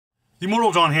The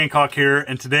Immortal John Hancock here,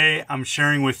 and today I'm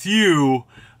sharing with you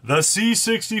the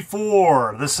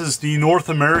C64. This is the North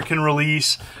American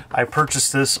release. I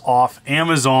purchased this off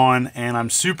Amazon, and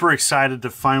I'm super excited to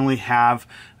finally have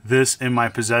this in my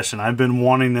possession. I've been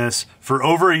wanting this for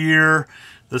over a year.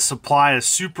 The supply is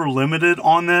super limited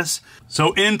on this.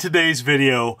 So in today's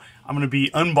video, I'm going to be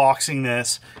unboxing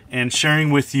this and sharing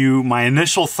with you my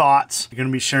initial thoughts. I'm going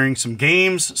to be sharing some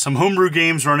games, some homebrew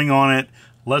games running on it.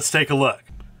 Let's take a look.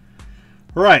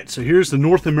 All right, so here's the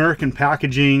North American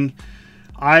packaging.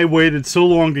 I waited so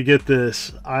long to get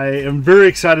this. I am very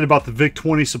excited about the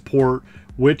VIC-20 support,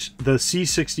 which the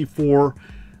C64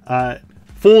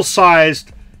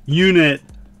 full-sized unit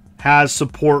has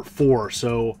support for.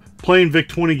 So playing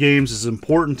VIC-20 games is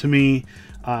important to me.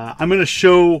 I'm going to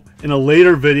show in a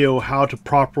later video how to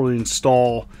properly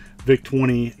install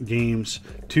VIC-20 games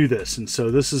to this. And so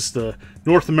this is the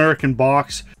North American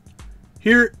box.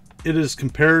 Here it is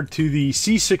compared to the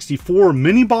C64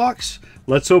 mini box.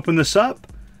 Let's open this up.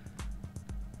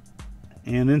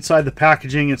 And inside the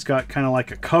packaging, it's got kind of like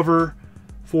a cover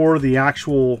for the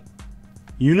actual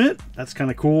unit. That's kind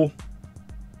of cool.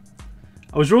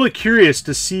 I was really curious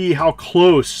to see how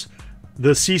close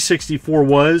the C64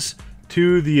 was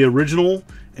to the original,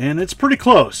 and it's pretty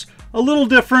close. A little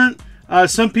different.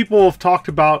 Some people have talked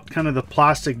about kind of the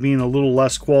plastic being a little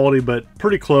less quality, but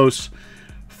pretty close.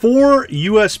 4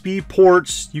 USB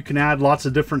ports. You can add lots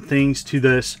of different things to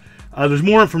this. There's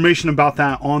more information about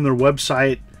that on their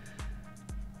website.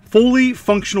 Fully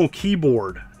functional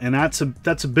keyboard, and that's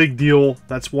a big deal.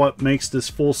 That's what makes this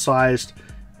full-sized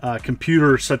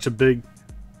computer such a big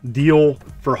deal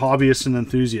for hobbyists and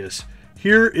enthusiasts.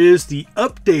 Here is the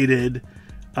updated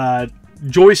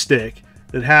joystick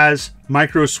that has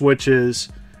micro switches,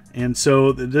 and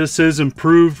so this is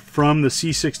improved from the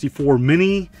C64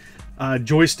 mini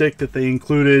joystick that they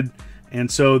included.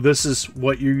 And so this is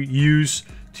what you use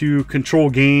to control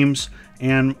games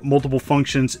and multiple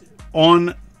functions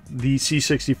on the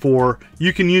C64.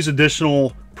 You can use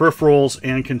additional peripherals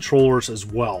and controllers as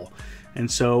well.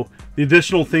 And so the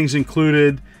additional things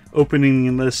included,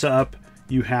 opening this up,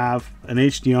 you have an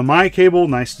HDMI cable,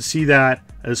 nice to see that,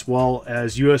 as well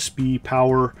as USB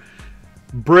power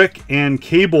brick and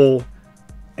cable,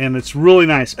 and it's really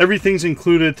nice. Everything's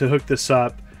included to hook this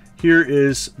up. Here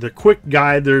is the quick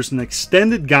guide. There's an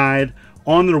extended guide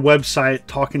on their website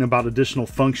talking about additional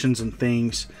functions and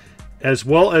things, as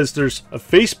well as there's a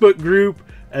Facebook group,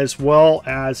 as well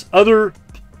as other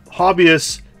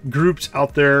hobbyist groups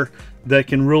out there that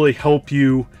can really help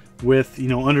you with,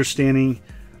 understanding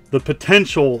the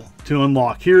potential to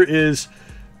unlock. Here is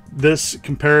this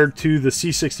compared to the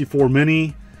C64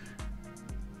 mini.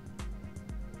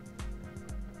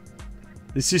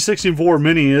 The C64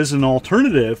 mini is an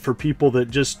alternative for people that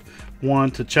just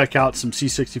want to check out some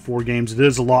C64 games. It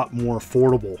is a lot more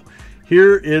affordable.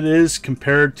 Here it is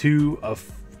compared to a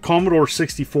Commodore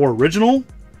 64 original.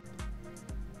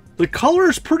 The color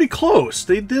is pretty close.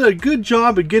 They did a good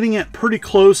job of getting it pretty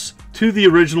close to the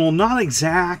original. Not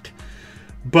exact,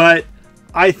 but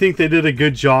I think they did a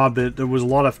good job. That there was a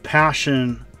lot of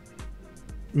passion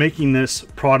making this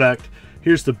product.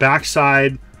 Here's the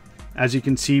backside. As you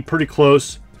can see, pretty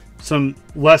close. Some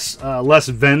less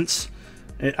vents,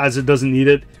 as it doesn't need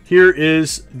it. Here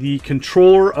is the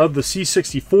controller of the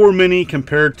C64 mini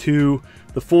compared to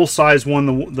the full-size one.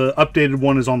 The updated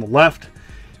one is on the left.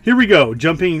 Here we go,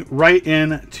 jumping right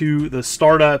into the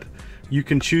startup. You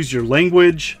can choose your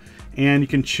language, and you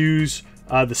can choose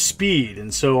the speed.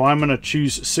 And so I'm going to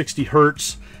choose 60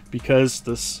 Hertz because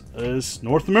this is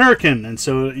North American, and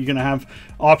so you're going to have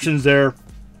options there.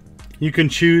 You can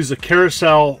choose a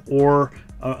carousel or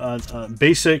a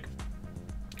basic.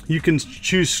 You can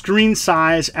choose screen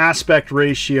size, aspect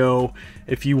ratio,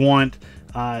 if you want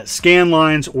scan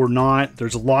lines or not.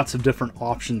 There's lots of different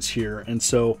options here, and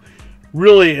so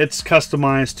really it's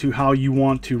customized to how you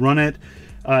want to run it.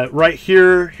 Right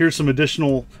here, here's some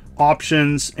additional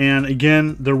options, and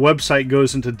again, their website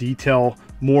goes into detail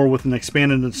more with an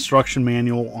expanded instruction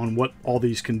manual on what all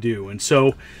these can do. And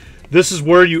so this is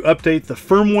where you update the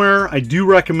firmware. I do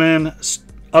recommend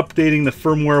updating the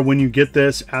firmware when you get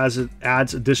this, as it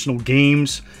adds additional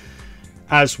games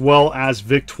as well as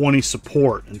VIC-20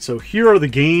 support. And so here are the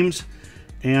games,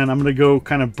 and I'm going to go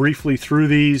kind of briefly through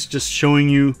these, just showing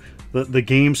you the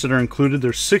games that are included.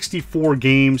 There's 64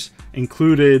 games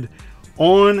included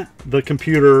on the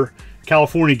computer.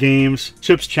 California games,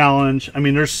 Chips Challenge. I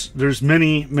mean, there's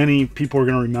many people are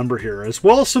going to remember here, as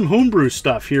well as some homebrew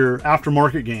stuff here,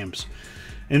 aftermarket games.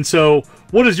 And so,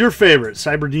 what is your favorite?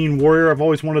 Cyberdean Warrior, I've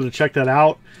always wanted to check that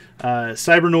out.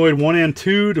 Cybernoid 1 and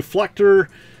 2, Deflector,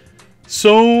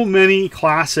 So many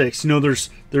classics. You know,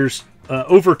 there's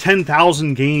over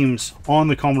 10,000 games on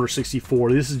the Commodore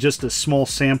 64. This is just a small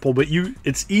sample, but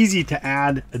it's easy to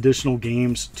add additional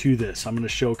games to this. I'm going to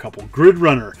show a couple. Grid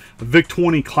Runner, a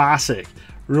VIC-20 classic.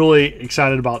 Really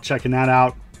excited about checking that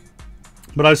out.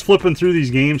 But I was flipping through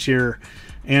these games here,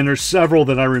 and there's several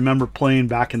that I remember playing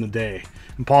back in the day.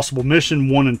 Impossible Mission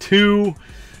 1 and 2.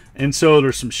 And so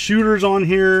there's some shooters on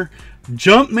here.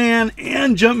 Jumpman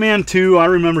and Jumpman 2. I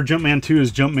remember Jumpman 2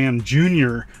 as Jumpman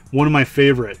Jr., one of my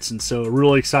favorites. And so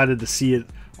really excited to see it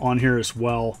on here as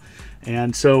well.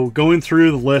 And so going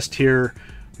through the list here,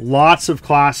 lots of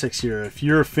classics here. If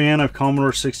you're a fan of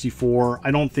Commodore 64, I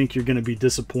don't think you're going to be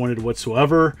disappointed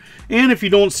whatsoever. And if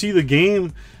you don't see the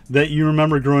game that you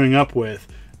remember growing up with,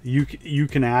 you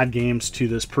can add games to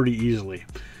this pretty easily.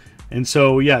 And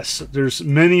so yes, there's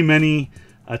many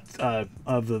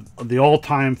of the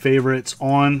all-time favorites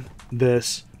on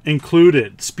this,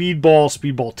 included Speedball,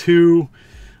 Speedball 2.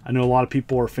 I know a lot of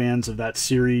people are fans of that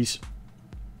series.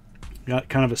 Got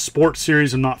kind of a sports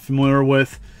series I'm not familiar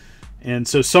with. And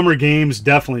so Summer Games,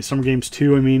 definitely Summer Games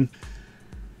 2, I mean.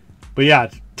 But yeah,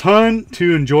 ton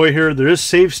to enjoy here. There is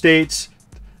save states,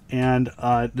 and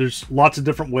there's lots of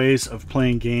different ways of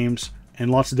playing games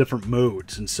and lots of different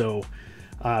modes. And so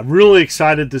really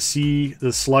excited to see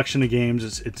the selection of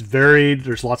games. It's varied.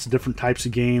 There's lots of different types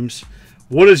of games.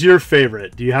 What is your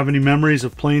favorite? Do you have any memories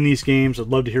of playing these games? I'd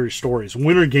love to hear your stories.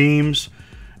 Winter Games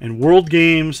and World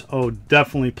Games. Oh,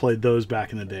 definitely played those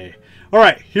back in the day. All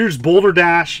right, here's Boulder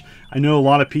Dash. I know a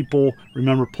lot of people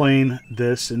remember playing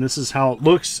this, and this is how it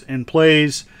looks and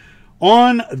plays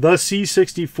on the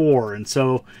C64. And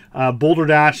so Boulder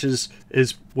Dash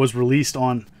was released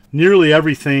on nearly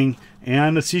everything,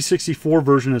 and the C64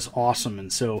 version is awesome.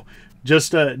 And so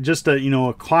just a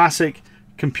a classic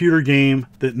computer game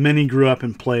that many grew up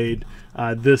and played.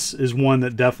 This is one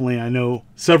that definitely I know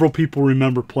several people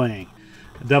remember playing.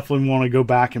 I definitely want to go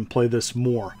back and play this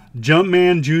more.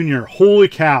 Jumpman Jr. Holy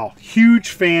cow, huge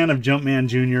fan of Jumpman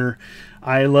Jr.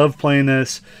 I love playing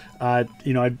this. I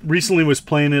recently was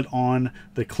playing it on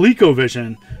the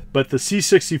ColecoVision, but the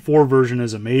C64 version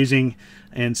is amazing.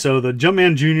 And so the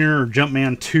Jumpman Jr. or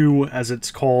Jumpman 2, as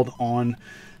it's called on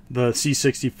the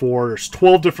C64, there's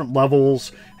 12 different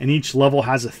levels, and each level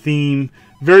has a theme.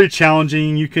 Very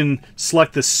challenging. You can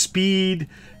select the speed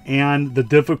and the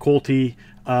difficulty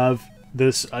of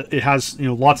this. It has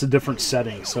lots of different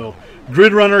settings. So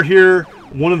Grid Runner here,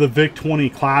 one of the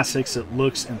VIC-20 classics. It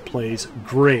looks and plays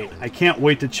great. I can't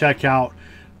wait to check out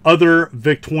other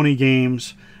VIC-20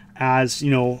 games. As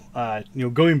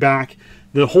going back,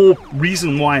 the whole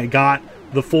reason why I got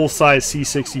the full-size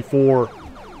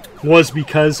C64 was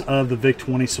because of the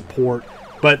VIC-20 support.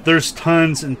 But there's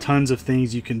tons and tons of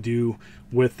things you can do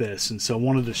with this, and so I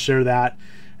wanted to share that.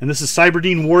 And this is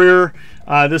Cyberdyne Warrior.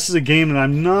 This is a game that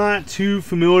I'm not too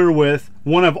familiar with.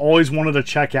 One I've always wanted to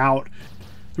check out.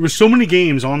 There were so many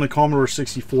games on the Commodore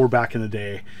 64 back in the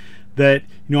day that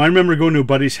I remember going to a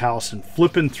buddy's house and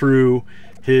flipping through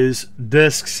his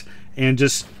discs and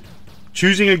just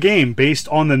choosing a game based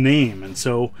on the name. And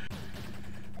so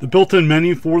the built-in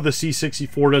menu for the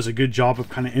C64 does a good job of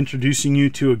kind of introducing you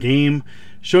to a game,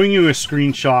 showing you a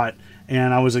screenshot,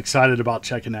 and I was excited about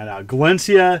checking that out.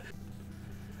 Galencia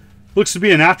looks to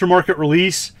be an aftermarket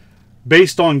release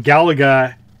based on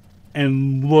Galaga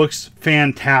and looks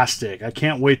fantastic. I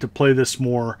can't wait to play this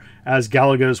more, as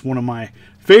Galaga is one of my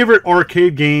favorite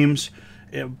arcade games.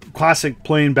 Classic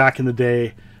playing back in the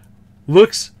day.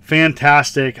 Looks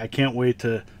fantastic. I can't wait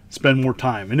to spend more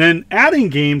time. And then adding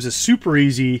games is super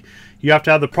easy. You have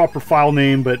to have the proper file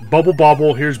name, but Bubble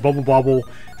Bobble, here's Bubble Bobble.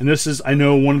 And this is, I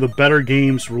know, one of the better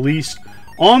games released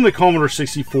on the Commodore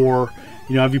 64.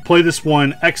 If you play this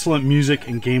one, excellent music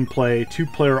and gameplay,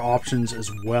 2-player options as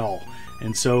well.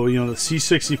 And so, the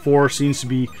C64 seems to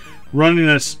be running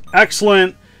this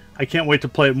excellent. I can't wait to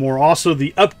play it more. Also,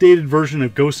 the updated version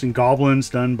of Ghosts and Goblins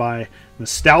done by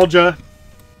Nostalgia.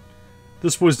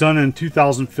 This was done in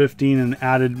 2015 and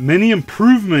added many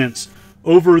improvements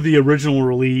over the original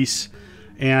release.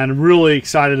 And really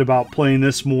excited about playing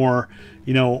this more,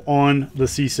 on the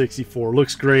C64.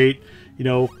 Looks great.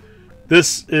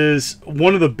 This is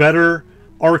one of the better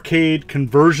arcade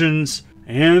conversions,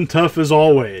 and tough as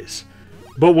always.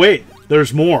 But wait,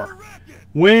 there's more.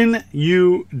 When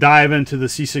you dive into the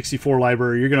C64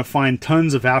 library, you're going to find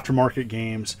tons of aftermarket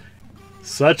games,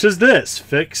 such as this,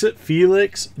 Fix-It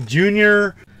Felix Jr.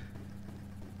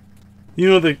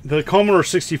 The Commodore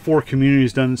 64 community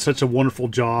has done such a wonderful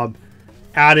job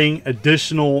adding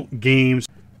additional games,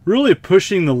 really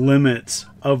pushing the limits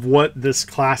of what this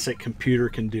classic computer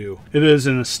can do. It is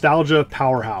a nostalgia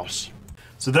powerhouse.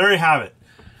 So there you have it.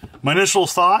 My initial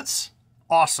thoughts,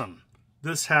 awesome.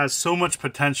 This has so much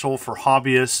potential for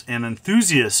hobbyists and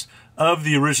enthusiasts of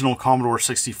the original Commodore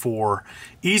 64.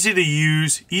 Easy to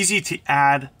use, easy to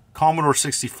add Commodore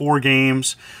 64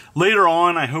 games. Later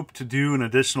on, I hope to do an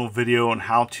additional video on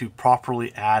how to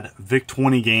properly add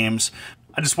VIC-20 games.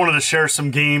 I just wanted to share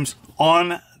some games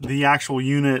on the actual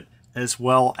unit as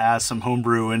well as some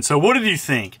homebrew. And so what did you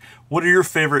think? What are your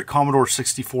favorite Commodore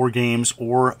 64 games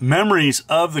or memories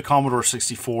of the Commodore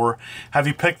 64? Have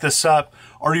you picked this up?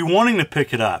 Are you wanting to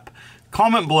pick it up?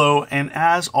 Comment below, and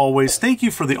as always, thank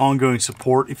you for the ongoing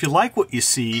support. If you like what you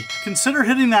see, consider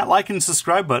hitting that like and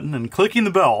subscribe button and clicking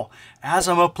the bell as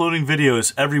I'm uploading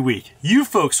videos every week. You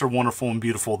folks are wonderful and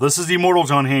beautiful. This is the Immortal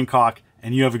John Hancock,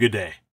 and you have a good day.